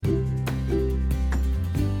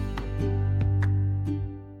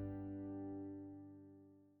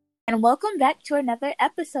And welcome back to another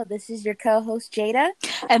episode. This is your co-host Jada,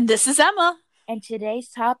 And this is Emma. and today's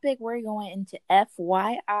topic we're going into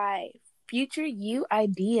FYI, future you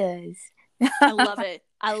ideas. I love it.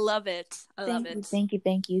 I love it. I love Thank you, it.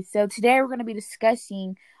 thank you. So today we're going to be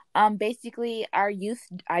discussing basically our youth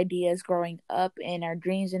ideas growing up and our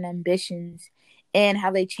dreams and ambitions and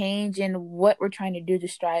how they change and what we're trying to do to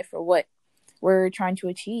strive for what we're trying to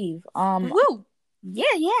achieve. Woo!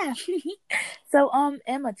 Yeah. So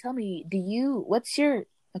Emma, tell me,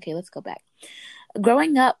 okay, let's go back.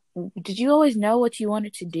 Growing up, did you always know what you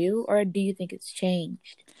wanted to do, or do you think it's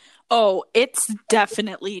changed? Oh, it's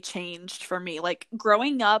definitely changed for me. Like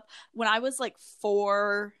growing up, when I was like 3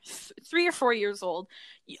 or 4 years old,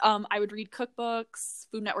 I would read cookbooks,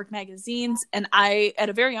 Food Network magazines, and I, at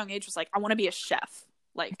a very young age, was like, I want to be a chef.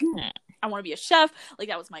 Like, I want to be a chef. Like,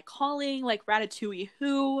 that was my calling. Like, Ratatouille,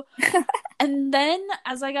 who? And then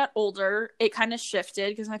as I got older, it kind of shifted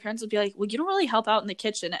because my parents would be like, well, you don't really help out in the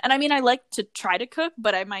kitchen. And I mean, I like to try to cook,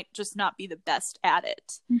 but I might just not be the best at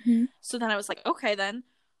it. Mm-hmm. So then I was like, okay, then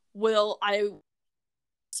will I.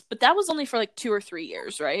 But that was only for like 2 or 3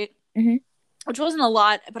 years, right? Mm-hmm. Which wasn't a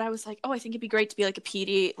lot, but I was like, oh, I think it'd be great to be like a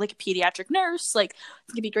pediatric nurse. Like, I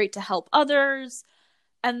think it'd be great to help others.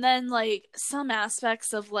 And then like some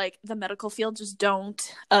aspects of like the medical field just don't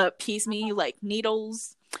appease me, like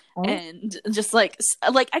needles Oh. and just like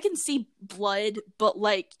I can see blood, but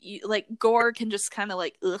like gore can just kind of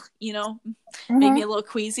like make me a little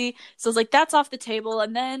queasy. So I was like, that's off the table.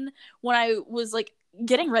 And then when I was like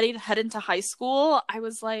getting ready to head into high school, I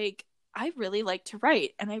was like, I really like to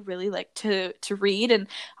write and I really like to read, and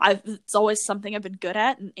it's always something I've been good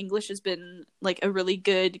at, and English has been like a really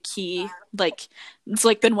good key, like it's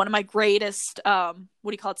like been one of my greatest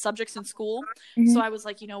subjects in school. Mm-hmm. So I was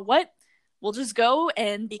like, you know what? We'll just go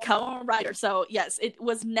and become a writer. So yes, it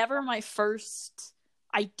was never my first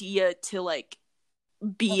idea to like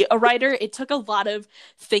be a writer. It took a lot of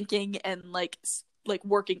thinking and like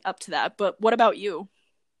working up to that. But what about you?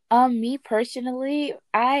 Me personally,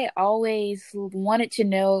 I always wanted to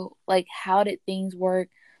know, like, how did things work?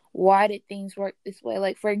 Why did things work this way?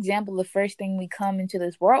 Like, for example, the first thing we come into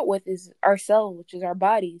this world with is ourselves, which is our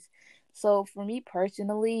bodies. So for me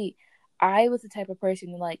personally, I was the type of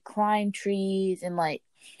person to like climb trees and like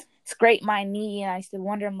scrape my knee, and I used to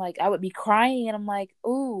wonder, I'm like, I would be crying and I'm like,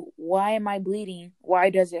 ooh, why am I bleeding?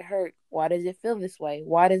 Why does it hurt? Why does it feel this way?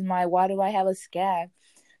 Why do I have a scab?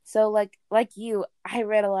 So like you, I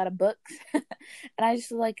read a lot of books and I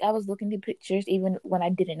just like I was looking through pictures even when I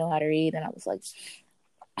didn't know how to read, and I was like,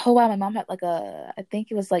 oh wow, my mom had like I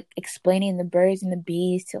think it was like explaining the birds and the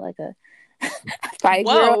bees to like a 5 year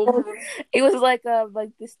Whoa. old. It was like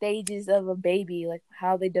the stages of a baby, like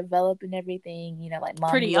how they develop and everything, like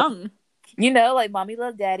Pretty young. like mommy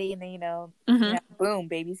loved daddy, and then Mm-hmm. boom,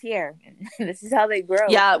 baby's here. And this is how they grow.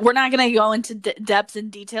 Yeah, we're not going to go into depth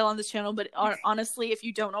and detail on this channel, but honestly, if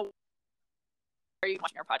you don't know, why are you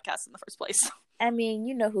watching our podcast in the first place? I mean,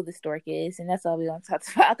 you know who the stork is, and that's all we want to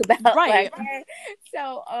talk about. Right.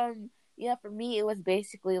 So, yeah, for me, it was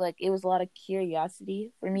basically like it was a lot of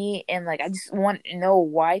curiosity for me, and like I just wanted to know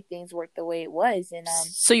why things worked the way it was. And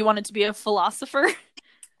So you wanted to be a philosopher?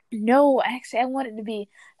 no, actually, I wanted to be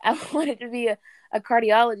a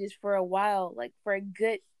cardiologist for a while, like for a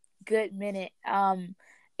good minute.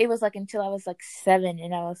 It was like until I was like 7,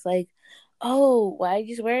 and I was like, oh, why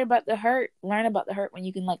just worry about the hurt? Learn about the hurt when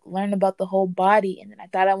you can like learn about the whole body. And then I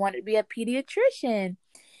thought I wanted to be a pediatrician.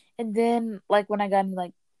 And then like when I got in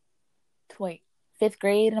like 5th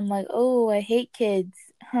grade, I'm like, oh, I hate kids.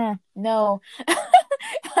 Huh? No.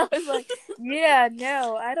 I was like, yeah,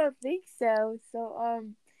 no, I don't think so. So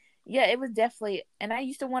yeah, it was definitely, and I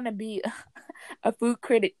used to want to be a food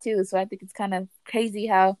critic too. So I think it's kind of crazy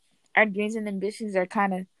how our dreams and ambitions are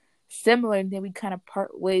kind of similar, and then we kind of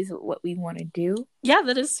part ways with what we want to do. Yeah,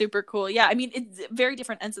 that is super cool. Yeah, I mean, it's very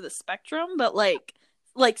different ends of the spectrum, but like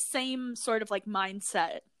same sort of like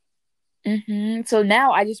mindset. So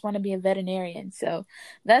now I just want to be a veterinarian. So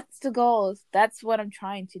that's the goal. That's what I'm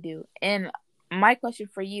trying to do. And my question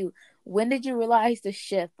for you, when did you realize the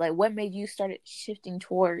shift? Like, what made you start shifting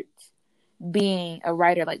towards being a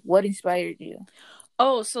writer? Like, what inspired you?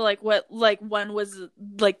 Oh, so like when was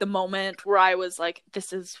like the moment where I was like,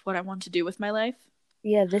 this is what I want to do with my life?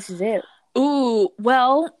 Yeah, this is it. Ooh,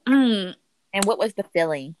 well, And what was the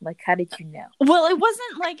feeling? Like, how did you know? well, it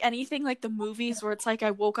wasn't like anything like the movies where it's like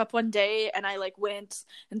I woke up one day and I like went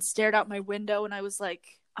and stared out my window and I was like,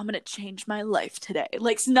 I'm gonna change my life today.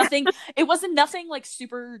 Like nothing. It wasn't nothing like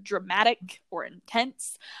super dramatic or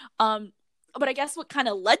intense. But I guess what kind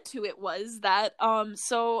of led to it was that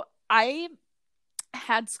so I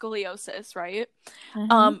had scoliosis, right?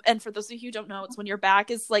 Mm-hmm. And for those of you who don't know, it's when your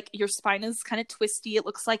back is like, your spine is kind of twisty. It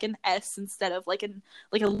looks like an S instead of like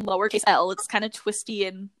like a lowercase L. It's kind of twisty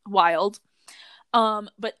and wild.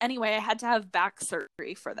 But anyway, I had to have back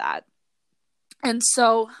surgery for that. And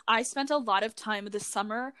so I spent a lot of time this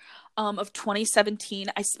summer of 2017.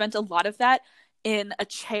 I spent a lot of that in a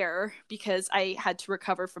chair because I had to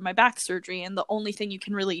recover from my back surgery. And the only thing you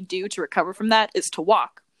can really do to recover from that is to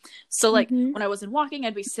walk. So like Mm-hmm. when I wasn't walking,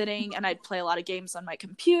 I'd be sitting and I'd play a lot of games on my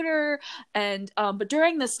computer. And but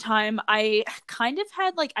during this time, I kind of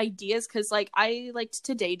had like ideas because like I liked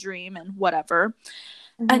to daydream and whatever.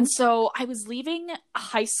 Mm-hmm. And so I was leaving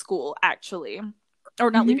high school actually, or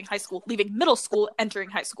not Mm-hmm. leaving high school, leaving middle school, entering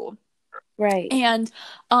high school. Right. And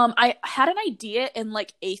I had an idea in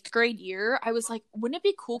like 8th grade year. I was like, wouldn't it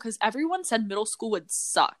be cool? Because everyone said middle school would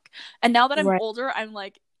suck. And now that I'm Right. older, I'm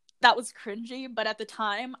like, that was cringy. But at the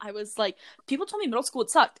time, I was like, people told me middle school would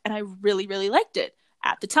suck. And I really, really liked it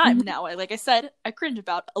at the time. Mm-hmm. Now, like I said, I cringe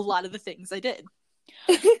about a lot of the things I did.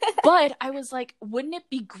 But I was like, wouldn't it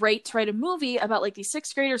be great to write a movie about like these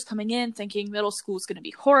 6th graders coming in thinking middle school is going to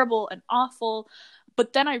be horrible and awful?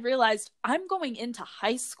 But then I realized I'm going into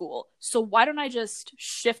high school. So why don't I just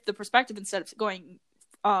shift the perspective instead of going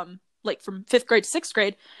like from 5th grade to 6th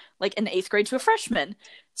grade, like in 8th grade to a freshman.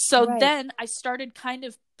 So Right. then I started kind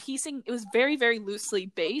of piecing, it was very, very loosely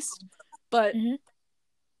based, but Mm-hmm.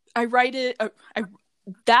 I write it, I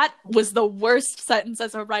that was the worst sentence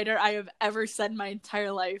as a writer I have ever said in my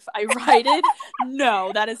entire life. I write it.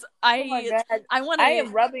 No, that is Oh my I. God. I want I to.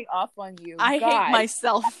 am rubbing off on you. I hate God.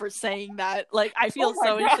 myself for saying that. Like I Oh feel my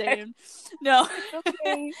so God. ashamed. No, It's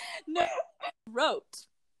okay. no. Wrote.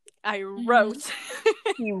 I Mm-hmm. wrote.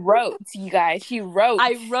 She wrote, you guys. She wrote.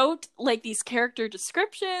 I wrote like these character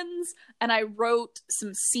descriptions and I wrote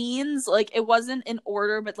some scenes. Like it wasn't in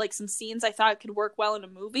order, but like some scenes I thought could work well in a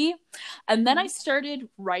movie. And then I Mm-hmm. started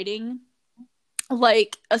writing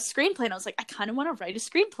like a screenplay and I was like, I kind of want to write a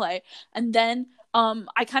screenplay. And then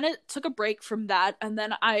I kind of took a break from that and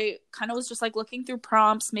then I kind of was just like looking through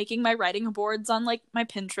prompts, making my writing boards on like my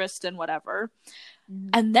Pinterest and whatever. Mm-hmm.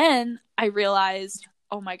 And then I realized,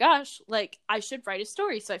 oh my gosh, like I should write a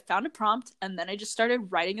story. So I found a prompt and then I just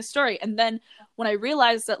started writing a story. And then when I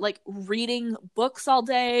realized that like reading books all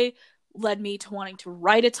day led me to wanting to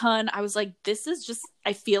write a ton, I was like, this is just,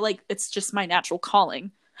 I feel like it's just my natural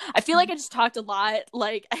calling. I feel like I just talked a lot,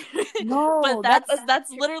 like, but No,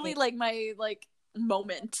 that's literally okay. like my like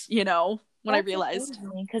moment, when I That's realized.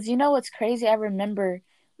 amazing. Because you know what's crazy? I remember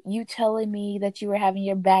you telling me that you were having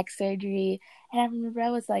your back surgery, and I remember I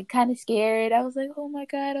was like kind of scared. I was like, "Oh my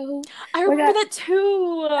God, I hope." I Like remember that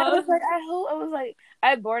too. I was like, I hope. I was like,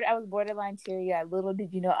 I was borderline teary eyed. Little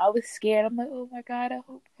did you know, I was scared. I'm like, "Oh my God, I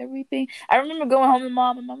hope everything." I remember going home to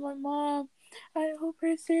mom, and I'm like, "Mom, I hope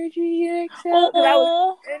her surgery works out." Because I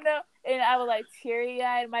was, Oh, and I was like teary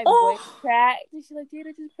eyed. My voice oh, cracked. And she's like, "Dana,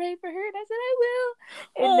 just pray for her." And I said, "I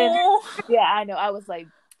will." And then, oh. yeah, I know. I was like,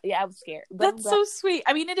 yeah, I was scared, but I'm That's glad. so sweet.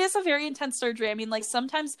 I mean, it is a very intense surgery. I mean, like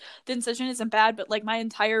sometimes the incision isn't bad, but like my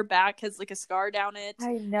entire back has like a scar down it, I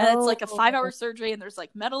and it's know like a 5-hour surgery, and there's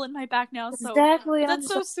like metal in my back now. So exactly, and I'm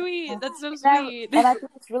that's just so like, sweet. oh. That's so and I sweet. and I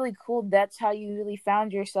think it's really cool. That's how you really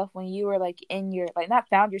found yourself when you were like in your like not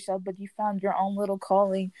found yourself, but you found your own little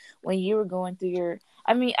calling when you were going through your.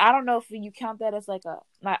 I mean, I don't know if you count that as like a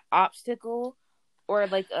not obstacle or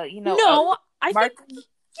like a a No, I think marking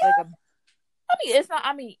like a. I mean, it's not.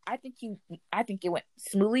 I mean, I think it went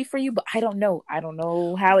smoothly for you, but I don't know. I don't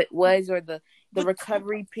know how it was or the but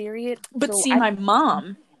recovery period. but So see, I. my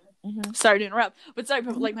mom. Mm-hmm. Sorry to interrupt, but sorry,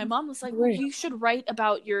 but like my Mm-hmm. mom was like, "Well, you should write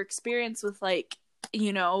about your experience with like."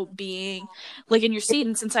 Being like in your seat.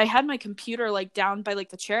 And since I had my computer like down by like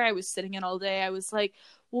the chair I was sitting in all day, I was like,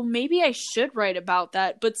 well, maybe I should write about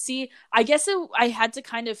that. But see, I guess I had to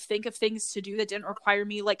kind of think of things to do that didn't require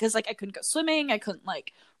me, like, because like I couldn't go swimming, I couldn't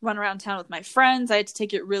like run around town with my friends, I had to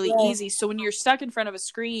take it really Yeah. easy. So when you're stuck in front of a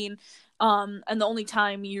screen, and the only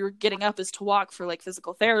time you're getting up is to walk for like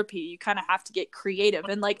physical therapy, you kind of have to get creative.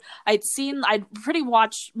 And like I'd pretty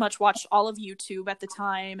much watched all of YouTube at the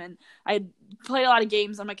time, and I'd played a lot of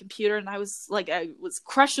games on my computer, and I was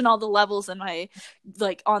crushing all the levels in my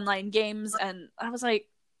like online games, and I was like,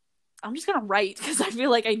 I'm just gonna write because I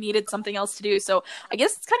feel like I needed something else to do. So I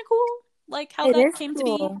guess it's kind of cool, like how It that is came to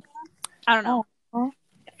be. cool. I don't know. Oh,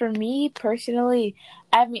 for me personally,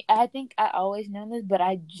 I mean, I think I always known this, but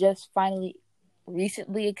I just finally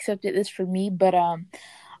recently accepted this for me. But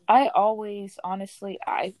I always, honestly,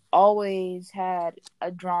 I've always had a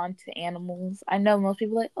drawn to animals. I know most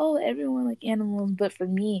people like, oh, everyone like animals, but for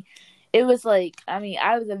me, it was like, I mean,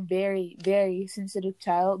 I was a very, very sensitive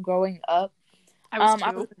child growing up. I was Um,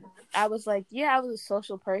 I too. was, I was like, yeah, I was a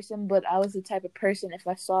social person, but I was the type of person if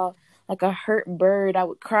I saw like a hurt bird, I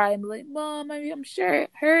would cry and be like, "Mom, I'm sure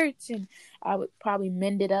it hurts," and I would probably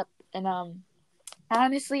mend it up. And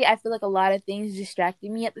honestly, I feel like a lot of things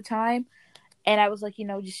distracted me at the time, and I was like,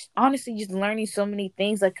 just honestly, just learning so many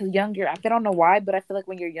things. Like, cause younger, I don't know why, but I feel like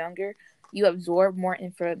when you're younger, you absorb more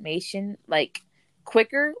information like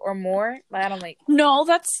quicker or more. Like, I don't like. No,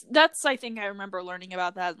 that's I think I remember learning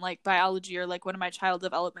about that in like biology or like one of my child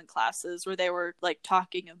development classes where they were like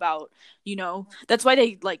talking about, that's why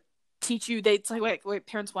they like teach you it's like wait,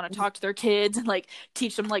 parents want to talk to their kids and like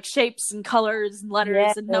teach them like shapes and colors and Yeah,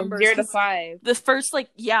 letters and numbers, 0 to 5. the first like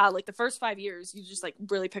like the first 5 years you just like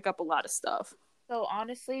really pick up a lot of stuff. So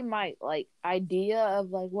honestly, my like idea of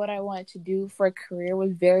like what I wanted to do for a career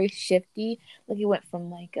was very shifty. Like it went from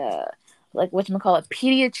like a like whatchamacallit,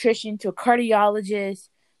 pediatrician to a cardiologist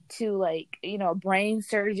to like, a brain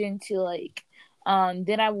surgeon to like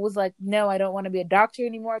then I was like, no, I don't want to be a doctor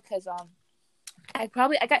anymore because I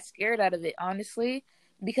got scared out of it, honestly,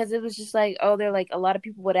 because it was just like, oh, they're like a lot of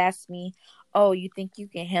people would ask me, oh, you think you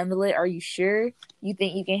can handle it? Are you sure? You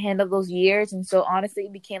think you can handle those years? And so honestly,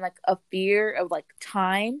 it became like a fear of like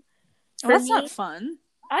time Oh, for that's not me. fun.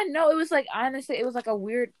 I know it was like honestly, it was like a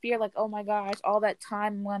weird fear, like, oh my gosh, all that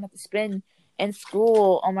time I'm gonna have to spend in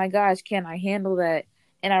school. Oh my gosh, can I handle that?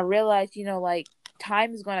 And I realized, like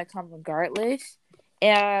time is gonna come regardless.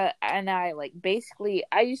 And I like basically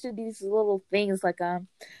I used to do these little things like I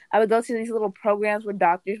would go to these little programs where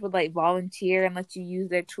doctors would like volunteer and let you use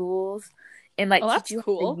their tools and Oh, like teach that's you how to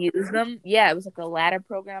cool. use them. Yeah, it was like a ladder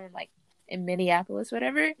program in Minneapolis,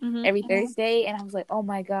 whatever, every Thursday. And I was like, oh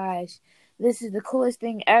my gosh, this is the coolest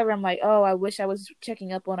thing ever. I'm like, oh, I wish I was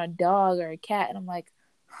checking up on a dog or a cat. And I'm like,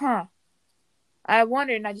 huh. I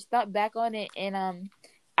wondered, and I just thought back on it, and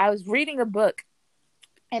I was reading a book,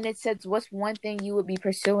 and it says, what's one thing you would be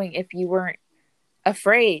pursuing if you weren't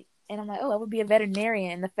afraid? And I'm like, oh, I would be a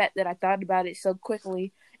veterinarian. And the fact that I thought about it so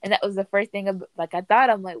quickly, and that was the first thing like I thought,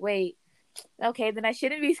 I'm like, wait, okay, then I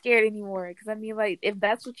shouldn't be scared anymore. Because I mean, like, if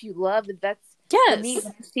that's what you love, if that's for me, Yes.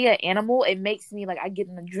 when I see an animal, it makes me like I get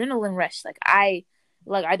an adrenaline rush. I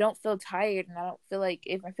don't feel tired, and I don't feel like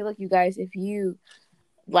I feel like you guys, if you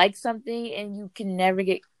like something and you can never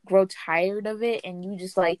grow tired of it, and you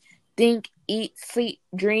just like think, eat, sleep,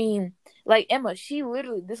 dream. Like Emma,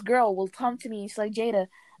 this girl will come to me. She's like, Jada,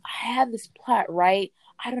 I have this plot, right?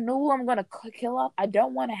 I don't know who I'm gonna kill off. I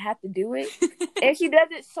don't want to have to do it, and she does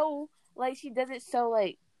it so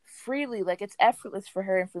like freely, like it's effortless for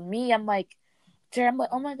her. And for me, I'm like,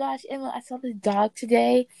 oh my gosh, Emma, I saw this dog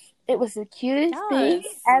today. It was the cutest thing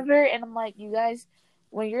Yes. ever. And I'm like, you guys,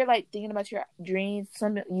 when you're like thinking about your dreams,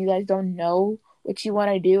 some you guys don't know what you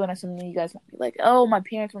want to do, and something you guys might be like, oh, my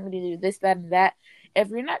parents want me to do this, that, and that. If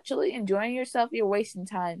you're not truly enjoying yourself, you're wasting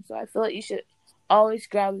time. So I feel like you should always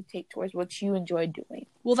gravitate towards what you enjoy doing.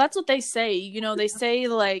 Well, that's what they say. They say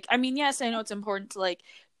like, I mean, yes, I know it's important to like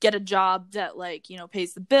get a job that like,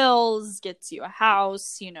 pays the bills, gets you a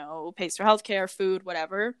house, pays for healthcare, food,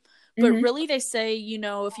 whatever. But really they say,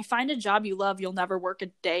 if you find a job you love, you'll never work a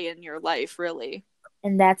day in your life, really.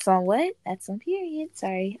 And that's on what? That's on period.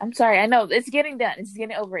 Sorry. I'm sorry. I know it's getting done. It's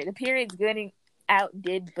getting over it. The period's getting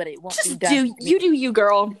outdid, but it won't Just be done. do you,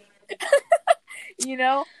 girl.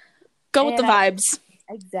 Go with the vibes.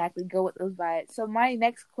 Exactly. Go with those vibes. So my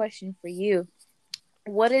next question for you,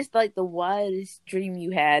 what is like the wildest dream you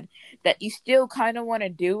had that you still kind of want to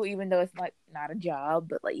do, even though it's like not a job,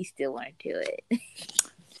 but like you still want to do it?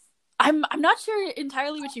 I'm not sure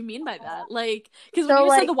entirely what you mean by that. Like, because when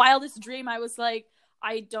you said the wildest dream, I was like,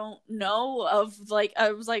 I don't know of like,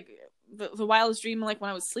 I was like, the wildest dream, like when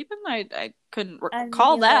I was sleeping, I couldn't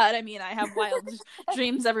recall that. I mean, I have wild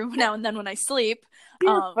dreams every now and then when I sleep.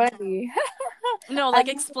 You're funny. No, like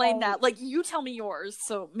explain that. Like you tell me yours,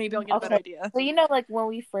 so maybe I'll get a better idea. So like when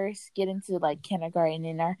we first get into like kindergarten,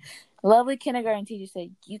 and our lovely kindergarten teacher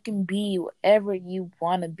said, you can be whatever you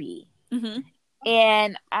want to be.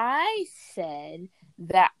 And I said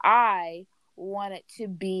that I wanted to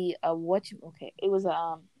be it was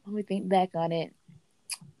let me think back on it.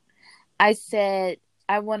 I said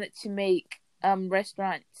I wanted to make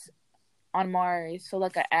restaurants on Mars, so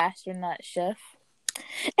like an astronaut chef.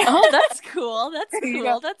 Oh, that's cool. That's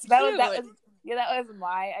cool. That's cute. That was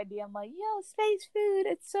my idea. I'm like, space food.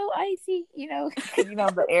 It's so icy,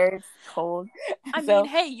 the air is cold. I mean,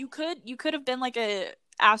 hey, you could have been like a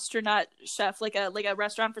astronaut chef, like a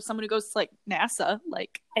restaurant for someone who goes to like NASA,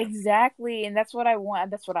 like exactly. And that's what I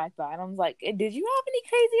want. That's what I thought. And I was like, did you have any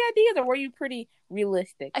crazy ideas, or were you pretty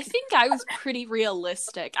realistic? I think I was pretty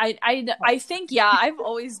realistic. I think I've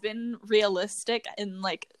always been realistic in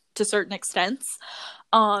like to certain extents.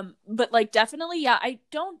 But like definitely, yeah, I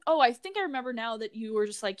think I remember now that you were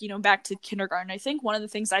just like, back to kindergarten. I think one of the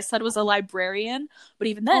things I said was a librarian, but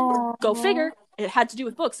even then, go figure, it had to do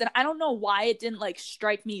with books. And I don't know why it didn't like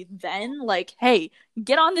strike me then, like, hey,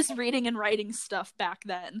 get on this reading and writing stuff back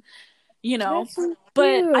then. So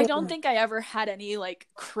but I don't think I ever had any like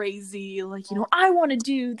crazy like I want to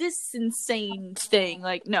do this insane thing.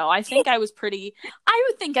 Like, no, I think I would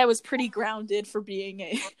think I was pretty grounded for being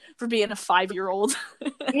a 5-year-old.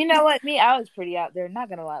 You know what, me, I was pretty out there, not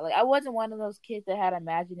gonna lie. Like, I wasn't one of those kids that had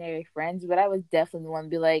imaginary friends, but I was definitely the one to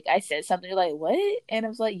be like, I said something, you're like, what? And I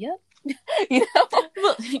was like, yep.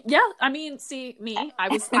 Well, yeah, I mean, see, me, I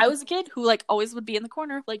was a kid who like always would be in the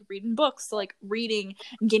corner like reading books, so, like reading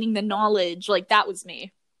and getting the knowledge, like that was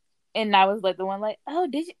me. And I was like the one like, oh,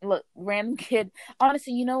 did you look, random kid.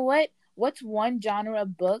 Honestly, you know what's one genre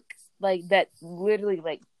of books like that literally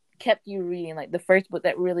like kept you reading, like the first book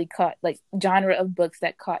that really caught, like genre of books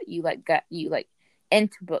that caught you, like got you like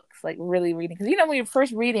into books, like really reading? Because when you're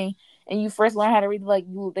first reading and you first learn how to read, like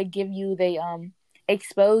they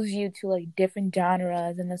expose you to like different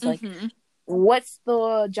genres, and it's like, what's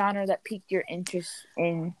the genre that piqued your interest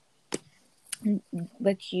in,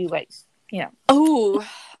 let you like, Oh,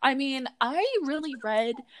 I mean, I really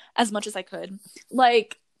read as much as I could.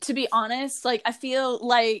 Like, to be honest, like, I feel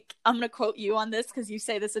like I'm going to quote you on this because you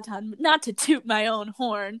say this a ton, not to toot my own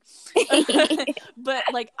horn, but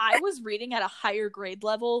like, I was reading at a higher grade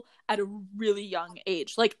level at a really young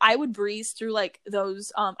age. Like, I would breeze through like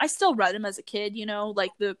those, I still read them as a kid,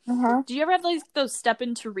 like do you ever have like those step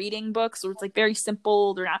into reading books where it's like very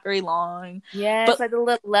simple, they're not very long? Yeah, but it's like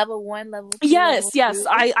the level 1, level 2. Yes, level yes, 2.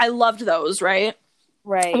 I loved those, right?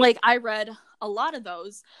 Right. Like, I read a lot of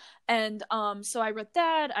those. And so I read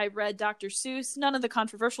that. I read Dr. Seuss, none of the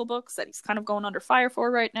controversial books that he's kind of going under fire for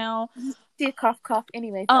right now. See, cough, cough.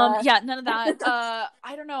 Anyway. Yeah, none of that.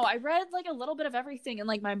 I don't know. I read like a little bit of everything, and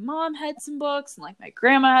like my mom had some books, and like my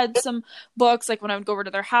grandma had some books. Like when I would go over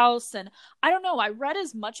to their house, and I don't know. I read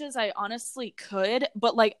as much as I honestly could,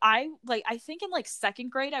 but like I think in like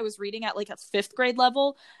second grade I was reading at like a fifth grade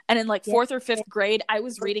level, and in like fourth or fifth grade I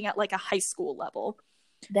was reading at like a high school level.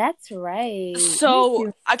 That's right.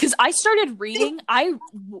 So, because I started reading, I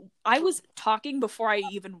was talking before I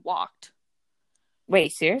even walked.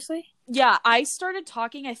 Wait, seriously? Yeah, I started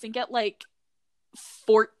talking, I think, at like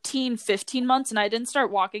 14, 15 months, and I didn't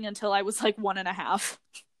start walking until I was like 1.5.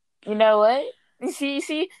 You know what?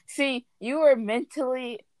 See, you were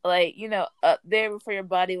mentally like, up there before your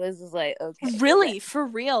body was just like, okay. Really, for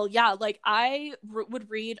real. Yeah, like I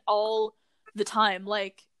would read all the time.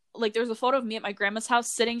 Like there's a photo of me at my grandma's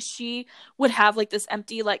house sitting. She would have like this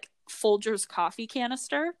empty like Folgers coffee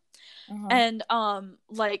canister, and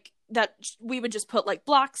like that we would just put like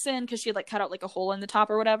blocks in because she had like cut out like a hole in the top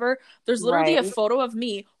or whatever. There's literally a photo of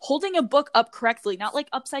me holding a book up correctly, not like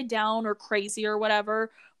upside down or crazy or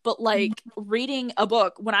whatever, but like reading a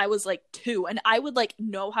book when I was like 2, and I would like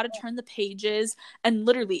know how to turn the pages, and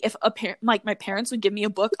literally if like my parents would give me a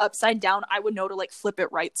book upside down, I would know to like flip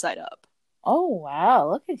it right side up. Oh wow,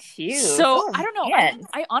 look at you. So I don't know,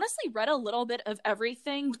 I honestly read a little bit of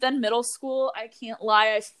everything, but then middle school, I can't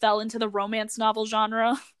lie, I fell into the romance novel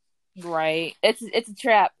genre. Right. It's a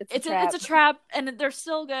trap. It's a trap, and they're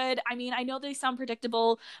still good. I mean, I know they sound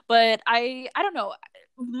predictable, but I don't know.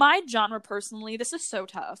 My genre personally, this is so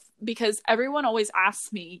tough because everyone always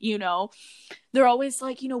asks me, they're always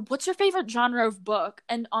like, what's your favorite genre of book?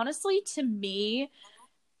 And honestly, to me,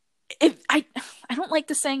 if I don't like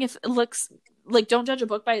the saying, if it looks like, don't judge a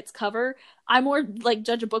book by its cover. I more like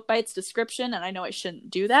judge a book by its description, and I know I shouldn't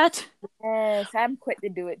do that. Yes, I'm quick to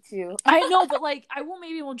do it too. I know, but like I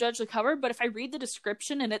won't judge the cover, but if I read the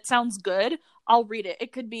description and it sounds good, I'll read it.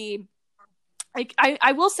 It could be like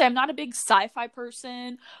I will say I'm not a big sci-fi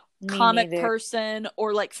person, comic person,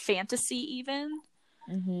 or like fantasy even.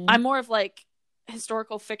 I'm more of like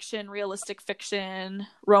historical fiction, realistic fiction,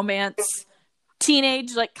 romance,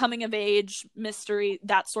 teenage, like coming of age, mystery,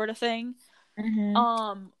 that sort of thing.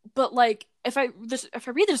 But like if I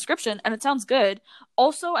read the description and it sounds good,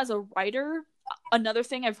 also as a writer, another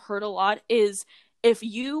thing I've heard a lot is if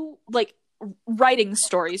you like writing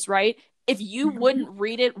stories, right? If you wouldn't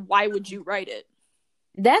read it, why would you write it?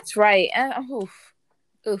 That's right. Oof.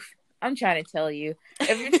 I'm trying to tell you.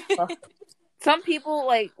 If you're some people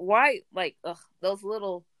like, why, like, those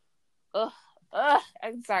little,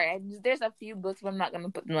 I'm sorry. There's a few books, but I'm not gonna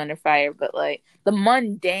put them under fire. But like the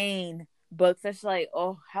mundane books, that's like,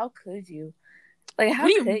 oh, how could you? Like, how?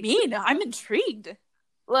 What do you mean? I'm intrigued.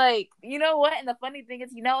 Like, you know what? And the funny thing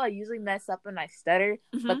is, I usually mess up and I stutter,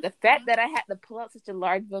 Mm-hmm. but the fact that I had to pull out such a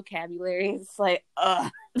large vocabulary, it's like,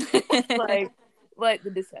 like, like the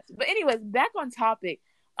disgusting. But anyways, back on topic.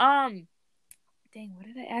 Dang, what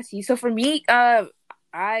did I ask you? So for me, I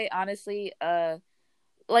honestly,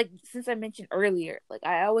 like since I mentioned earlier, like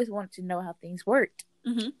I always wanted to know how things worked.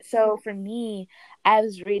 Mm-hmm. So for me, I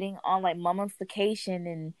was reading on like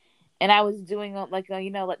mummification and I was doing like like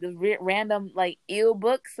the random like ew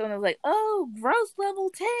books, and I was like, oh, gross level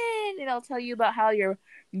 10, and I'll tell you about how your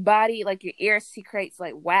body, like your ear secretes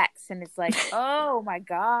like wax, and it's like, oh my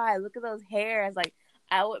god, look at those hairs. Like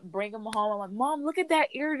I would bring them home. I'm like, Mom, look at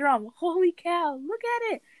that eardrum. Holy cow, look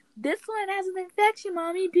at it. This one has an infection,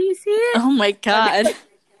 Mommy. Do you see it? Oh my god. Like,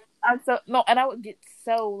 I'm so no, and I would get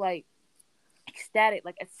so like ecstatic,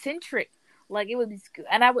 like eccentric, like it would be.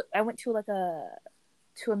 And I went to like a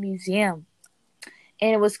museum,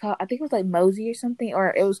 and it was called, I think it was like Mosey or something,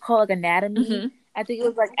 or it was called like Anatomy. Mm-hmm. I think it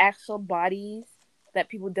was like actual bodies that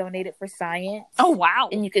people donated for science. Oh wow.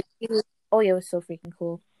 And you could see, oh yeah, it was so freaking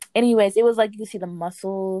cool. Anyways, it was like you could see the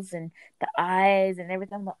muscles and the eyes and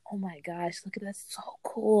everything. I'm like, oh my gosh, look at that, so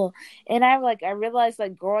cool. And I realized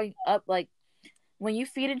like growing up, like when you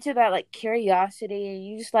feed into that like curiosity, and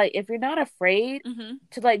you just like, if you're not afraid Mm-hmm.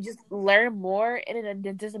 to like just learn more, and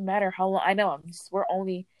it doesn't matter how long. I know I'm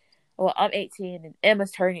 18 and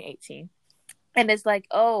Emma's turning 18, and it's like,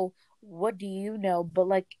 oh, what do you know? But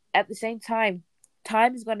like at the same time,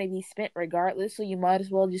 time is going to be spent regardless, so you might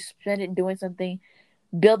as well just spend it doing something,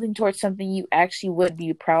 building towards something you actually would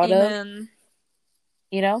be proud Amen.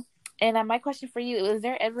 of. And my question for you: was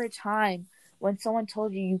there ever a time when someone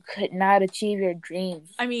told you you could not achieve your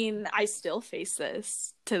dreams? I mean, I still face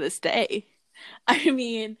this to this day. I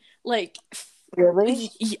mean, like, Really?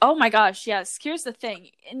 oh my gosh, yes. Here's the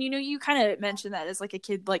thing. And you kind of mentioned that as like a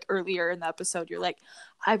kid, like earlier in the episode, you're like,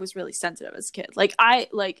 I was really sensitive as a kid.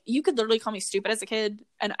 Like you could literally call me stupid as a kid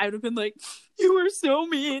and I would have been like, you were so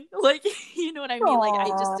mean. Like, you know what I mean? Like I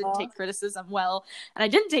just didn't take criticism well. And I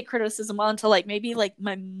didn't take criticism well until like maybe like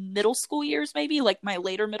my middle school years, maybe like my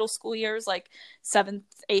later middle school years, like 7th,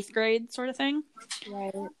 8th grade sort of thing.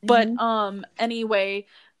 Right. But anyway,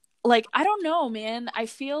 like I don't know, man. I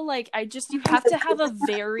feel like you have to have a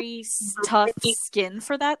very tough skin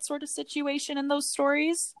for that sort of situation in those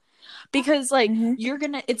stories, because like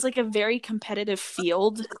it's like a very competitive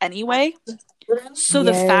field anyway. So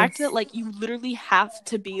the fact that like you literally have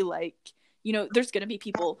to be like, there's gonna be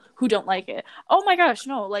people who don't like it. Oh my gosh,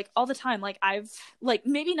 no, like all the time. Like I've like,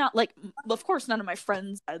 maybe not like, of course none of my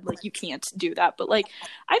friends said like you can't do that, but like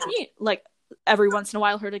I've like every once in a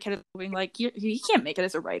while heard a kid being like, you can't make it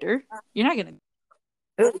as a writer. You're not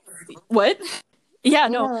gonna. What? Yeah,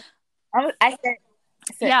 no. I said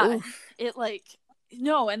Yeah, oof. it like,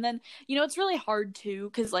 no. And then it's really hard too,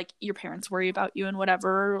 because like your parents worry about you and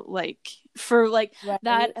whatever, like for like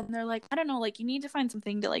that, and they're like, I don't know, like you need to find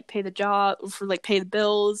something to like pay the job for, like pay the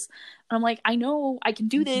bills. And I'm like, I know I can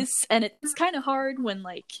do this, and it's kind of hard when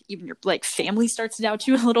like even your like family starts to doubt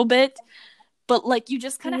you a little bit, but like you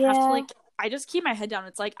just kind of have to like, I just keep my head down.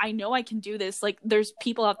 It's like, I know I can do this. Like there's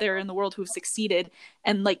people out there in the world who've succeeded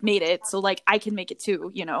and like made it, so like I can make it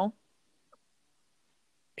too,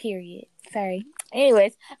 Period. Sorry.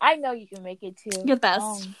 Anyways, I know you can make it too. You're the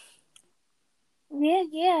best.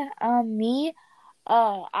 Yeah. Me,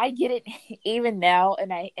 I get it even now,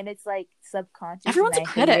 and it's like subconscious. Everyone's a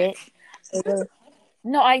critic.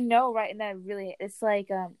 No, I know, right? And it's like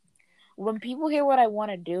when people hear what I want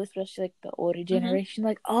to do, especially like the older generation,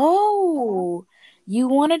 like, oh, you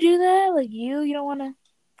want to do that? Like you don't want to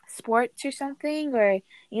sports or something, or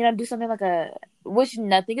do something like which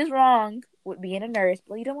nothing is wrong with being a nurse,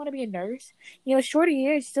 but you don't want to be a nurse. Shorter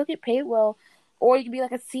years, still get paid well, or you can be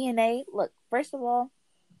like a CNA. Look, first of all,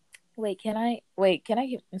 can I?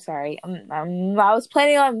 I'm sorry. I was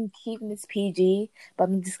planning on keeping this PG, but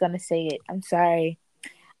I'm just gonna say it. I'm sorry.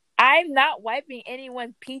 I'm not wiping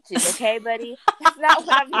anyone's peaches, okay, buddy? That's not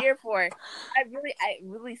what I'm here for. I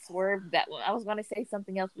really swerved that one. I was gonna say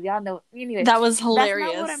something else, but y'all know. Anyway, that was hilarious.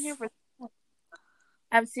 That's not what I'm here for.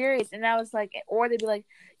 I'm serious, and I was like, or they'd be like,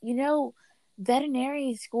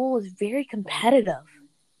 veterinary school is very competitive.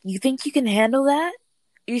 You think you can handle that?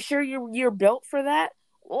 You sure you're built for that?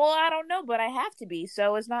 Well, I don't know, but I have to be,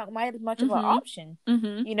 so it's not much of an option.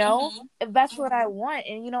 If that's what I want,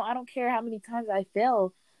 and I don't care how many times I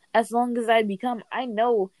fail, as long as I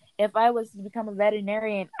know if I was to become a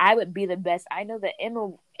veterinarian, I would be the best. I know that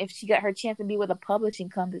Emma, if she got her chance to be with a publishing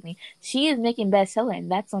company, she is making bestseller,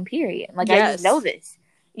 and that's on period. Like, yes. I just know this,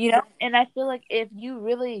 and I feel like if you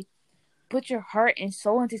really put your heart and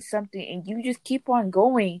soul into something and you just keep on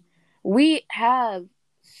going, we have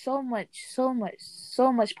so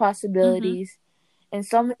much possibilities, and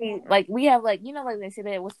so many, like, we have, like, you know, like they say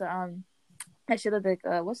that, what's the I should have, like,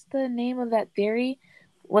 what's the name of that theory?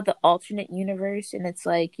 What, the alternate universe? And it's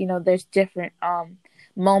like, you know, there's different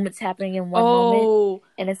moments happening in one moment,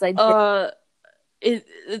 and it's like, isn't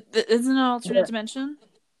it an alternate dimension?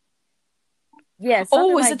 Yeah.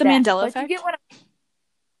 Oh, is it the Mandela effect? But you get what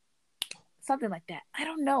something like that. I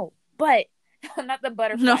don't know, but not the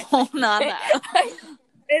butterfly. No, not that.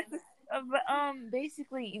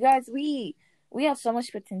 Basically, you guys, we have so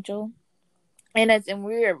much potential, and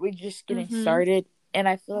we're just getting started. And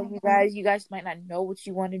I feel like you guys might not know what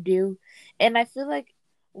you want to do, and I feel like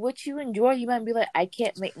what you enjoy, you might be like, I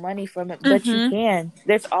can't make money from it, but you can.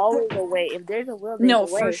 There's always a way. If there's a will, there's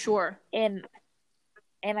a way. For sure. And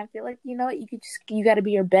I feel like, you know, you got to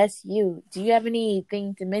be your best you. Do you have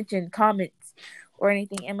anything to mention, comments, or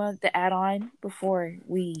anything, Emma, to add on before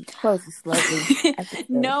we close this lovely episode?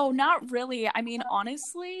 No, not really. I mean,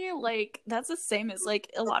 honestly, like, that's the same as, like,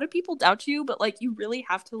 a lot of people doubt you, but, like, you really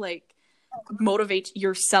have to, like, motivate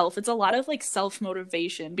yourself. It's a lot of, like,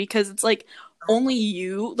 self-motivation, because it's, like, only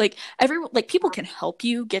you, like, people can help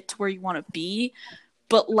you get to where you want to be,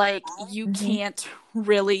 but, like, you can't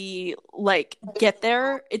really, like, get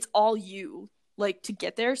there. It's all you, like, to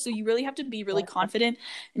get there. So you really have to be really confident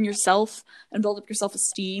in yourself and build up your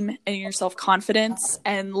self-esteem and your self-confidence,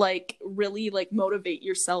 and, like, really, like, motivate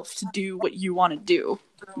yourself to do what you want to do.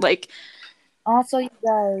 Like, also, you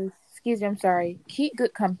guys, excuse me, I'm sorry, keep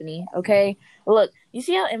good company, okay? Look, you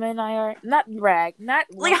see how Emma and I are? Not brag, not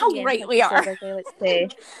like how great we are. Okay, let's say.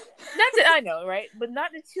 Not that I know, right? But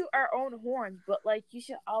not to toot our own horns, but, like, you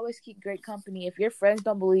should always keep great company. If your friends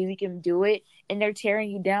don't believe you can do it and they're tearing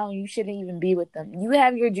you down, you shouldn't even be with them. You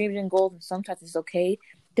have your dreams and goals, and sometimes it's okay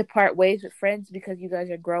to part ways with friends because you guys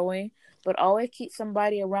are growing. But always keep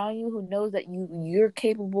somebody around you who knows that you're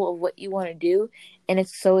capable of what you want to do, and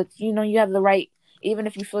it's you know, you have the right. Even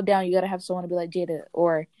if you feel down, you gotta have someone to be like Jada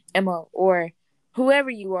or Emma or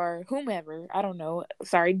whoever you are, whomever. I don't know.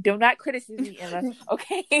 Sorry, do not criticize me, Emma.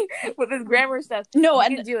 Okay, with this grammar stuff. No, you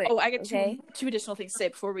and can do it. I got two additional things to say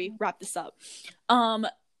before we wrap this up.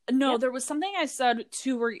 No, there was something I said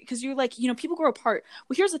too, where, because you're like, you know, people grow apart.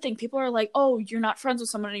 Well, here's the thing: people are like, oh, you're not friends with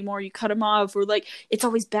someone anymore. You cut them off, or like, it's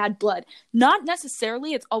always bad blood. Not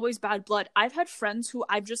necessarily. It's always bad blood. I've had friends who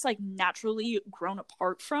I've just, like, naturally grown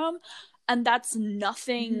apart from. And that's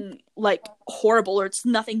nothing, like, horrible, or it's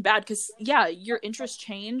nothing bad, because, yeah, your interests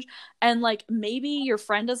change, and, like, maybe your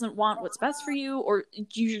friend doesn't want what's best for you, or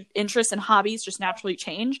your interests and hobbies just naturally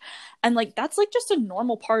change, and, like, that's, like, just a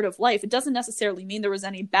normal part of life. It doesn't necessarily mean there was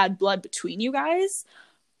any bad blood between you guys,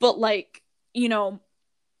 but, like, you know,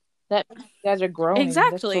 that you guys are growing.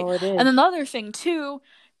 Exactly. That's all it is. And then the other thing, too,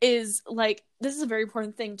 is, like, this is a very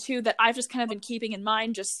important thing, too, that I've just kind of been keeping in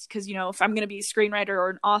mind, just because, you know, if I'm going to be a screenwriter or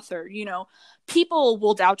an author, you know, people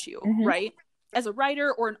will doubt you, right? As a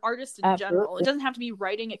writer or an artist in general. It doesn't have to be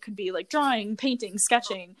writing. It could be, like, drawing, painting,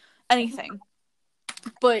 sketching, anything.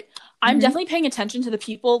 But I'm definitely paying attention to the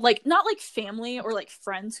people, like, not, like, family or, like,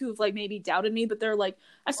 friends who have, like, maybe doubted me, but they're like,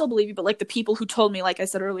 I still believe you, but, like, the people who told me, like I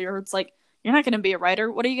said earlier, it's like, you're not going to be a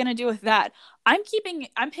writer. What are you going to do with that? I'm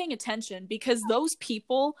paying attention, because those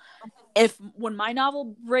people, when my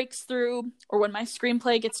novel breaks through, or when my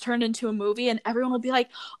screenplay gets turned into a movie, and everyone will be like,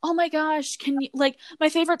 oh my gosh, can you, like, my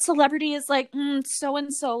favorite celebrity is, like, so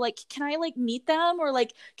and so, like, can I, like, meet them, or,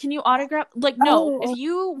 like, can you autograph, like, no. If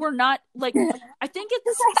you were not, like, I think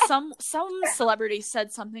it's some celebrity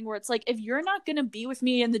said something where it's like, if you're not gonna be with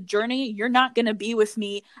me in the journey, you're not gonna be with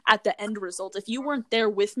me at the end result. If you weren't there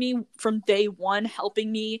with me from day one,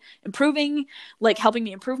 helping me improve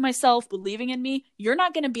myself, believing in me, you're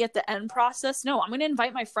not gonna be at the end process. No, I'm going to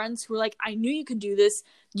invite my friends who are like, I knew you could do this.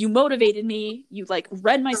 You motivated me. You, like,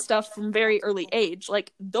 read my stuff from very early age.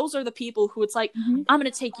 Like, those are the people who it's like, I'm going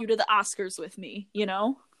to take you to the Oscars with me, you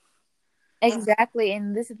know? Exactly.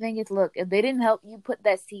 And this thing is, look, if they didn't help you put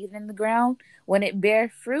that seed in the ground, when it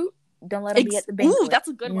bears fruit, don't let them be at the banquet. Ooh, that's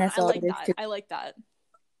a good one. I like that.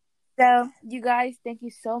 So, you guys, thank you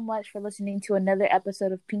so much for listening to another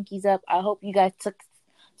episode of Pinkies Up. I hope you guys took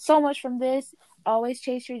so much from this. Always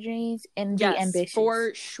chase your dreams and be ambitious.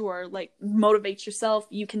 For sure. Like, motivate yourself.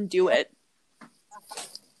 You can do it.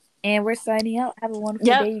 And we're signing out. Have a wonderful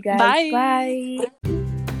day, you guys. Bye.